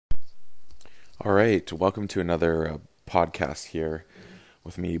All right, welcome to another podcast here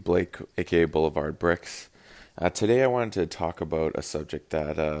with me, Blake, aka Boulevard Bricks. Today, I wanted to talk about a subject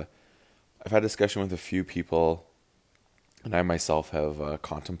that I've had discussion with a few people, and I myself have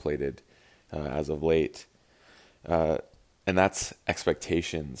contemplated as of late, uh, and that's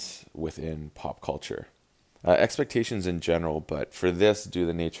expectations within pop culture. Expectations in general, but for this, due to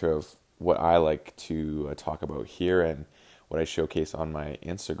the nature of what I like to talk about here and what I showcase on my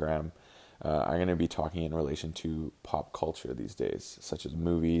Instagram. I'm going to be talking in relation to pop culture these days, such as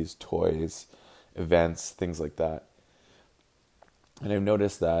movies, toys, events, things like that. And I've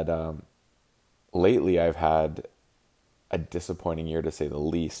noticed that lately I've had a disappointing year, to say the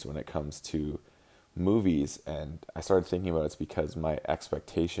least, when it comes to movies. And I started thinking about it's because my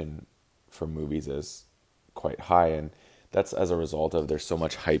expectation for movies is quite high. And that's as a result of there's so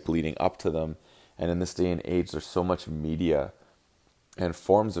much hype leading up to them. And in this day and age, there's so much media and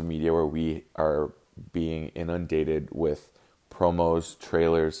forms of media where we are being inundated with promos,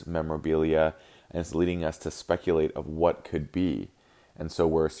 trailers, memorabilia, and it's leading us to speculate of what could be. And so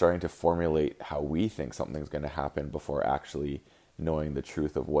we're starting to formulate how we think something's going to happen before actually knowing the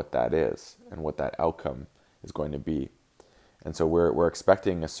truth of what that is and what that outcome is going to be. And so we're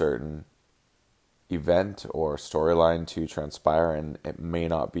expecting a certain event or storyline to transpire, and it may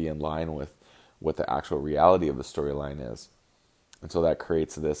not be in line with what the actual reality of the storyline is. And so that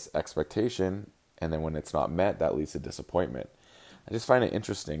creates this expectation, and then when it's not met, that leads to disappointment. I just find it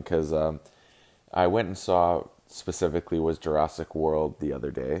interesting because I went and saw, specifically, was Jurassic World the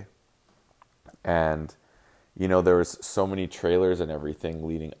other day. And, there was so many trailers and everything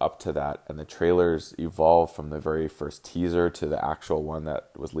leading up to that. And the trailers evolved from the very first teaser to the actual one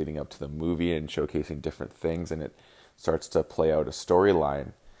that was leading up to the movie and showcasing different things. And it starts to play out a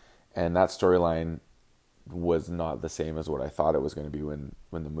storyline. And that storyline was not the same as what I thought it was going to be when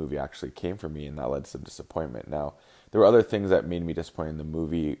the movie actually came for me, and that led to some disappointment. Now, there were other things that made me disappointed in the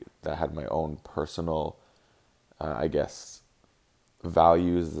movie that had my own personal,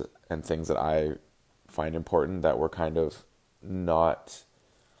 values and things that I find important that were kind of not,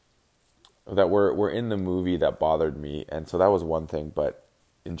 that were in the movie that bothered me. And so that was one thing, but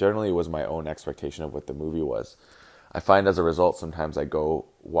in generally it was my own expectation of what the movie was. I find as a result, sometimes I go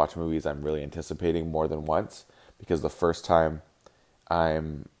watch movies I'm really anticipating more than once, because the first time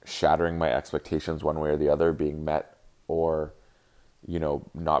I'm shattering my expectations one way or the other, being met or,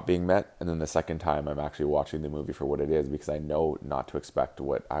 not being met. And then the second time I'm actually watching the movie for what it is, because I know not to expect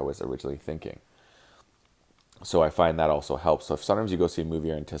what I was originally thinking. So I find that also helps. So if sometimes you go see a movie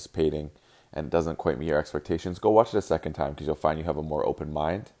you're anticipating and it doesn't quite meet your expectations, go watch it a second time, because you'll find you have a more open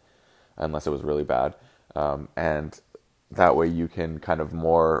mind, unless it was really bad. And that way you can kind of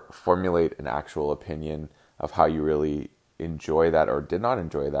more formulate an actual opinion of how you really enjoy that or did not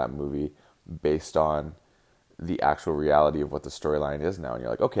enjoy that movie based on the actual reality of what the storyline is now. And you're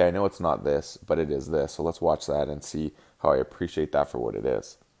like, okay, I know it's not this, but it is this. So let's watch that and see how I appreciate that for what it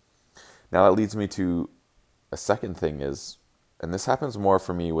is. Now that leads me to a second thing is, and this happens more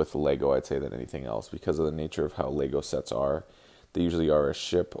for me with Lego, I'd say, than anything else, because of the nature of how Lego sets are. They usually are a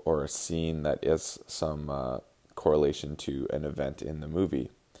ship or a scene that is some correlation to an event in the movie.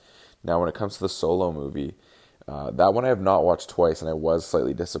 Now, when it comes to the Solo movie, that one I have not watched twice, and I was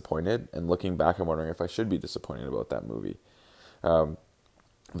slightly disappointed. And looking back, I'm wondering if I should be disappointed about that movie.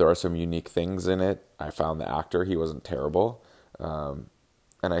 There are some unique things in it. I found the actor, he wasn't terrible. And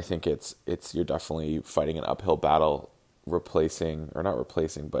I think it's you're definitely fighting an uphill battle, but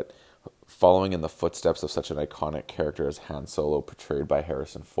following in the footsteps of such an iconic character as Han Solo, portrayed by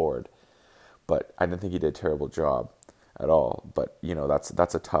Harrison Ford. But I didn't think he did a terrible job at all. But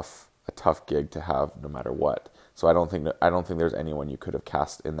that's a tough gig to have no matter what. So I don't think there's anyone you could have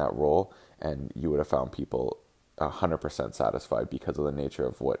cast in that role and you would have found people 100% satisfied, because of the nature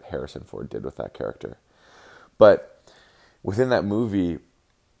of what Harrison Ford did with that character. But within that movie,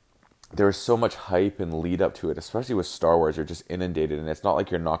 there was so much hype and lead up to it, especially with Star Wars. You're just inundated, and it's not like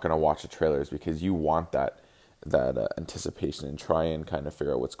you're not going to watch the trailers, because you want that anticipation and try and kind of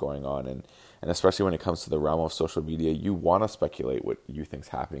figure out what's going on. And especially when it comes to the realm of social media, you want to speculate what you think's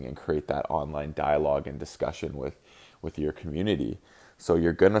happening and create that online dialogue and discussion with your community. So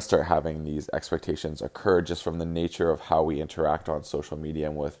you're going to start having these expectations occur just from the nature of how we interact on social media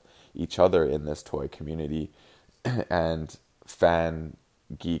and with each other in this toy community and fan,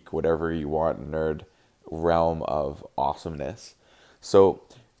 geek, whatever you want, nerd realm of awesomeness. So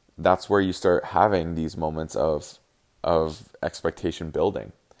that's where you start having these moments of expectation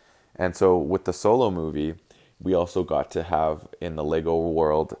building. And so with the Solo movie, we also got to have in the Lego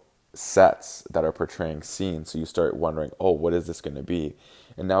world sets that are portraying scenes. So you start wondering, oh, what is this going to be?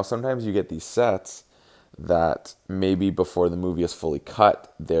 And now sometimes you get these sets that maybe before the movie is fully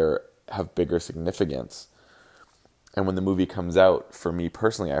cut, they have bigger significance. And when the movie comes out, for me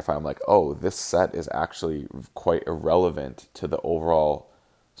personally, I find like, oh, this set is actually quite irrelevant to the overall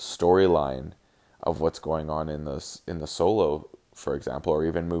storyline of what's going on in the Solo, for example, or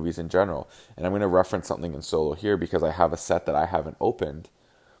even movies in general. And I'm going to reference something in Solo here because I have a set that I haven't opened.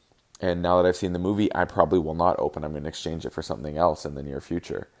 And now that I've seen the movie, I probably will not open. I'm going to exchange it for something else in the near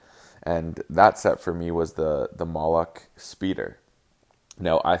future. And that set for me was the Moloch speeder.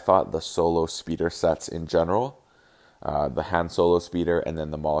 Now, I thought the Solo speeder sets in general, the Han Solo speeder and then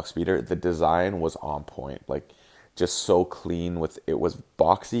the Moloch speeder, the design was on point. Like, just so clean. It was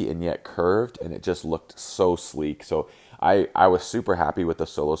boxy and yet curved, and it just looked so sleek. So I was super happy with the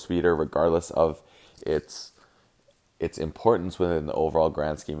Solo speeder, regardless of its importance within the overall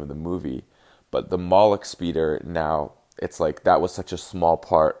grand scheme of the movie. But the Moloch speeder, now, it's like that was such a small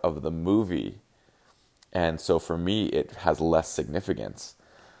part of the movie. And so for me, it has less significance.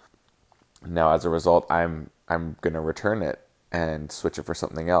 Now, as a result, I'm going to return it and switch it for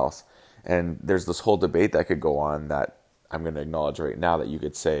something else. And there's this whole debate that could go on that I'm going to acknowledge right now, that you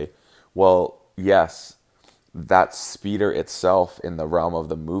could say, well, yes, that speeder itself in the realm of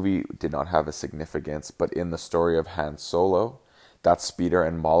the movie did not have a significance, but in the story of Han Solo, that speeder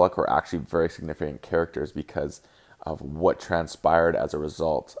and Moloch were actually very significant characters because of what transpired as a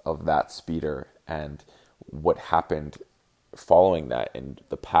result of that speeder and what happened following that and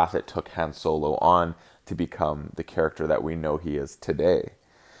the path it took Han Solo on to become the character that we know he is today.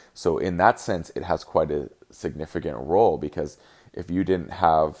 So in that sense, it has quite a significant role, because if you didn't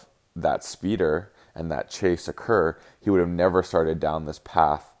have that speeder and that chase occur, he would have never started down this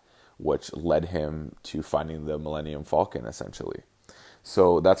path, which led him to finding the Millennium Falcon, essentially.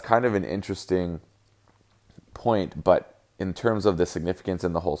 So that's kind of an interesting point, but in terms of the significance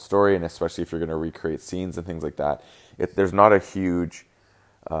in the whole story, and especially if you're going to recreate scenes and things like that, there's not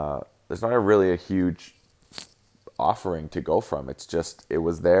really a huge offering to go from. It's just, it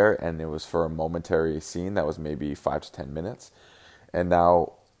was there, and it was for a momentary scene that was maybe 5 to 10 minutes, and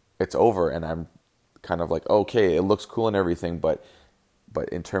now it's over, and I'm kind of like, okay, it looks cool and everything, but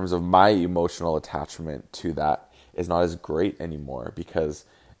in terms of my emotional attachment to that is not as great anymore, because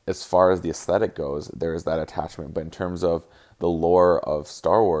as far as the aesthetic goes, there's that attachment, but in terms of the lore of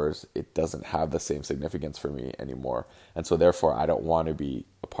Star Wars, it doesn't have the same significance for me anymore, and so therefore I don't want to be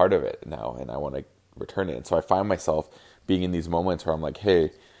a part of it now, and I want to return it. And so I find myself being in these moments where I'm like,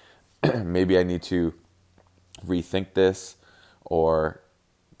 hey, maybe I need to rethink this or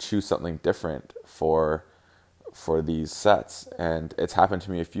choose something different for these sets. And it's happened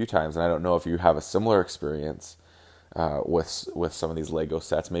to me a few times, and I don't know if you have a similar experience with some of these Lego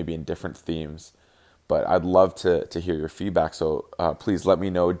sets, maybe in different themes, but I'd love to hear your feedback. So please let me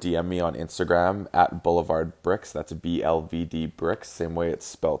know. DM me on Instagram at Boulevard Bricks. That's BLVD Bricks, same way it's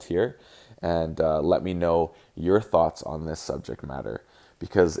spelled here. And let me know your thoughts on this subject matter,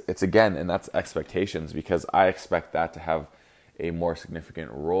 because it's, again, and that's expectations, because I expect that to have a more significant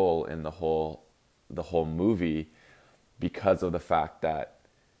role in the whole movie, because of the fact that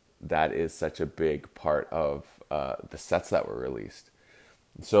that is such a big part of the sets that were released.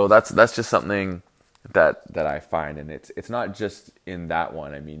 So that's just something that I find, and it's not just in that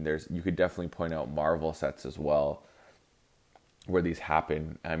one. I mean, you could definitely point out Marvel sets as well where these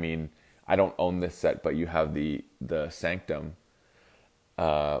happen. I mean, I don't own this set, but you have the Sanctum,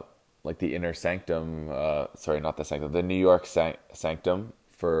 like the inner sanctum. Sorry, not the Sanctum. The New York Sanctum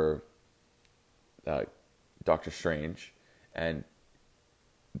for Doctor Strange, and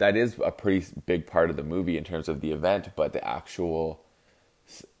that is a pretty big part of the movie in terms of the event. But the actual,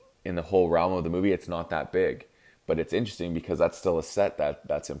 in the whole realm of the movie, it's not that big. But it's interesting because that's still a set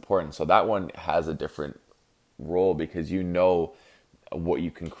that's important. So that one has a different role, because you know what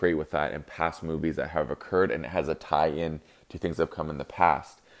you can create with that in past movies that have occurred, and it has a tie-in to things that have come in the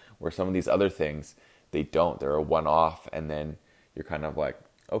past, where some of these other things, they don't. They're a one-off, and then you're kind of like,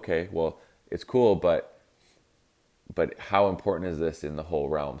 okay, well, it's cool, but how important is this in the whole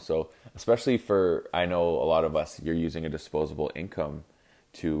realm? So especially I know a lot of us, you're using a disposable income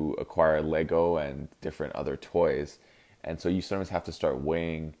to acquire Lego and different other toys, and so you sometimes have to start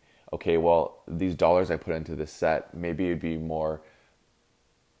weighing, okay, well, these dollars I put into this set, maybe it'd be more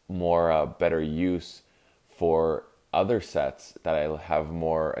better use for other sets that I have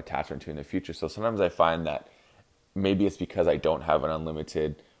more attachment to in the future. So sometimes I find that maybe it's because I don't have an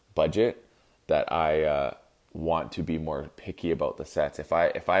unlimited budget that I want to be more picky about the sets. If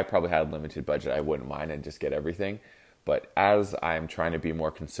I probably had a limited budget, I wouldn't mind and just get everything. But as I'm trying to be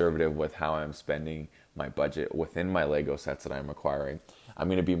more conservative with how I'm spending my budget within my Lego sets that I'm acquiring, I'm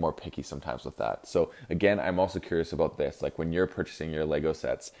going to be more picky sometimes with that. So again, I'm also curious about this. Like when you're purchasing your Lego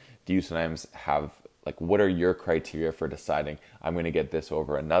sets, do you sometimes have, like, what are your criteria for deciding I'm going to get this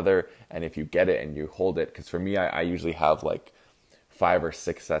over another? And if you get it and you hold it, because for me, I usually have like 5 or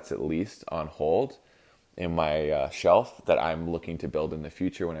 6 sets at least on hold in my shelf that I'm looking to build in the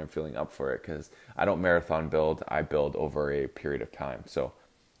future when I'm feeling up for it, because I don't marathon build, I build over a period of time. So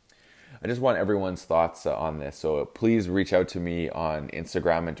I just want everyone's thoughts on this. So please reach out to me on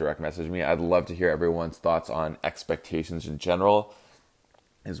Instagram and direct message me. I'd love to hear everyone's thoughts on expectations in general,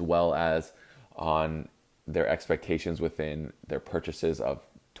 as well as on their expectations within their purchases of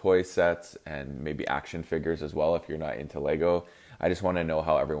toy sets and maybe action figures as well if you're not into Lego. I just want to know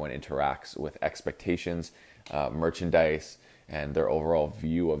how everyone interacts with expectations, merchandise, and their overall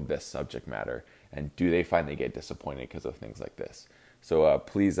view of this subject matter. And do they find they get disappointed because of things like this? So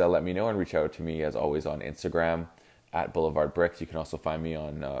please let me know and reach out to me as always on Instagram at Boulevard Bricks. You can also find me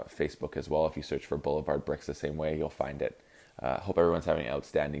on Facebook as well. If you search for Boulevard Bricks the same way, you'll find it. Hope everyone's having an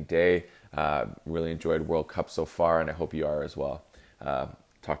outstanding day. Really enjoyed World Cup so far, and I hope you are as well.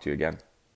 Talk to you again.